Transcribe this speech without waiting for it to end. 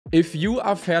If you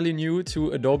are fairly new to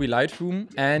Adobe Lightroom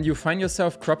and you find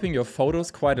yourself cropping your photos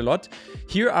quite a lot,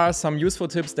 here are some useful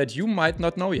tips that you might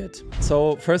not know yet.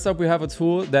 So first up, we have a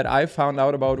tool that I found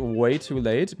out about way too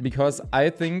late because I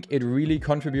think it really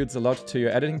contributes a lot to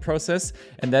your editing process,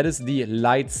 and that is the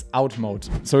lights out mode.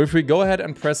 So if we go ahead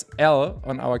and press L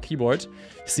on our keyboard,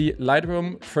 see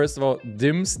Lightroom first of all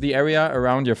dims the area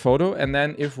around your photo, and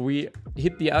then if we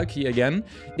hit the L key again,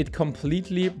 it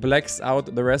completely blacks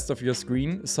out the rest of your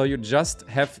screen, so you just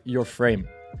have your frame.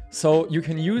 So you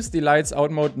can use the lights out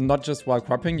mode not just while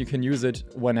cropping, you can use it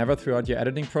whenever throughout your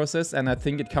editing process, and I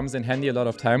think it comes in handy a lot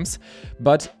of times.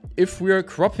 But if we're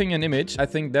cropping an image, I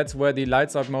think that's where the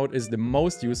lights out mode is the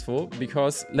most useful,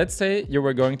 because let's say you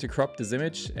were going to crop this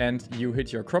image and you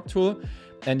hit your crop tool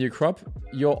and you crop,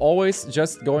 you're always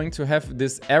just going to have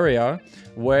this area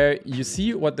where you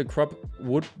see what the crop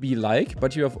would be like,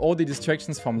 but you have all the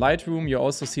distractions from Lightroom, you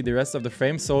also see the rest of the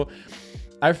frame. So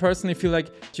I personally feel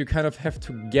like you kind of have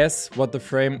to guess what the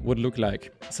frame would look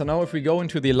like. So now if we go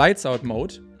into the lights out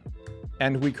mode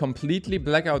and we completely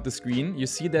black out the screen, you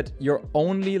see that you're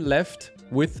only left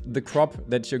with the crop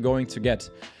that you're going to get.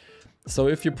 So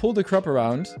if you pull the crop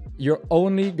around, you're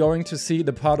only going to see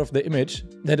the part of the image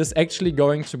that is actually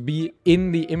going to be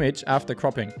in the image after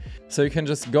cropping. So you can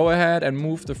just go ahead and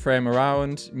move the frame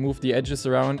around, move the edges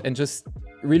around, and just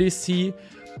really see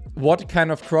what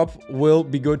kind of crop will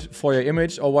be good for your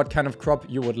image or what kind of crop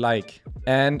you would like.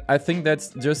 And I think that's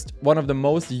just one of the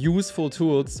most useful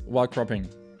tools while cropping.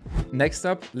 Next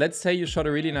up, let's say you shot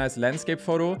a really nice landscape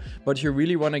photo, but you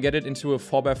really want to get it into a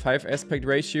 4:5 aspect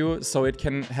ratio so it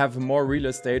can have more real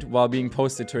estate while being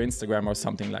posted to Instagram or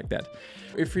something like that.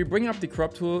 If we bring up the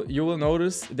crop tool, you will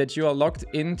notice that you are locked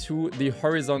into the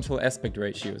horizontal aspect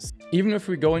ratios. Even if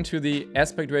we go into the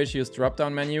aspect ratios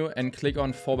drop-down menu and click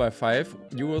on 4:5,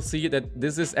 you will see that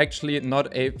this is actually not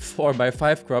a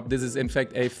 4:5 crop, this is in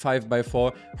fact a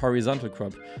 5:4 horizontal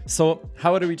crop. So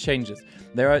how do we change it?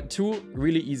 There are two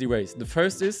really easy ways. The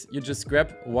first is you just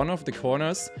grab one of the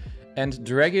corners and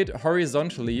drag it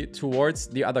horizontally towards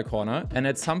the other corner, and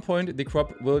at some point the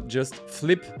crop will just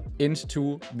flip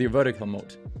into the vertical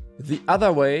mode. The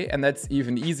other way, and that's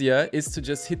even easier, is to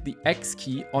just hit the X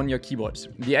key on your keyboard.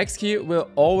 The X key will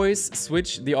always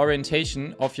switch the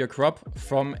orientation of your crop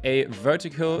from a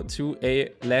vertical to a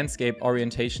landscape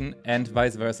orientation and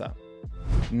vice versa.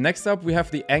 Next up, we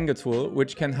have the angle tool,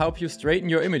 which can help you straighten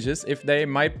your images if they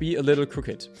might be a little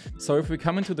crooked. So if we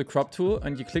come into the crop tool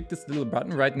and you click this little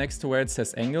button right next to where it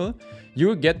says angle,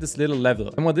 you'll get this little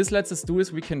level. And what this lets us do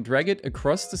is we can drag it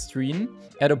across the screen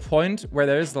at a point where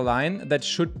there is a line that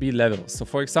should be level. So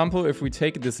for example, if we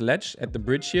take this ledge at the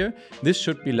bridge here, this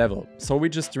should be level. So we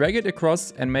just drag it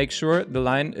across and make sure the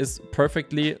line is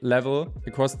perfectly level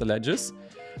across the ledges,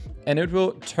 and it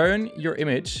will turn your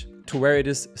image to where it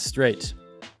is straight.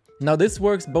 Now this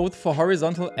works both for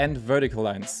horizontal and vertical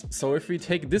lines. So if we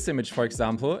take this image, for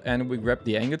example, and we grab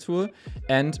the angle tool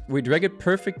and we drag it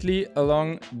perfectly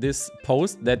along this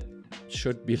post that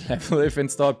should be level if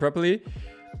installed properly,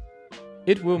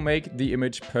 it will make the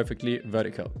image perfectly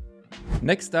vertical.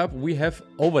 Next up, we have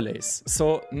overlays.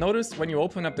 So notice when you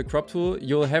open up the crop tool,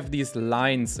 you'll have these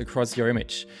lines across your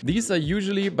image. These are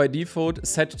usually by default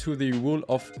set to the rule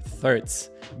of thirds.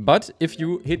 But if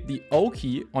you hit the O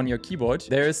key on your keyboard,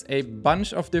 there's a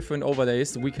bunch of different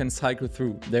overlays we can cycle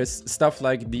through. There's stuff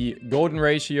like the golden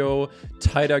ratio,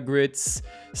 tighter grids,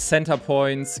 center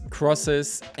points,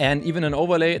 crosses, and even an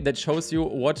overlay that shows you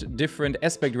what different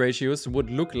aspect ratios would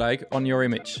look like on your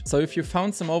image. So if you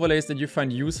found some overlays that you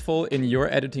find useful in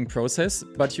your editing process,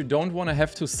 but you don't want to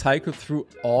have to cycle through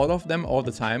all of them all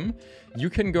the time, you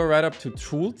can go right up to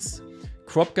Tools,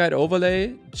 Crop Guide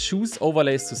Overlay, choose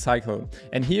Overlays to cycle.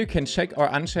 And here you can check or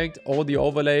uncheck all the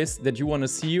overlays that you want to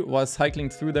see while cycling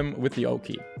through them with the O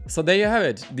key. So there you have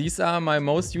it. These are my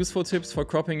most useful tips for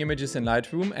cropping images in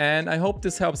Lightroom, and I hope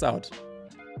this helps out.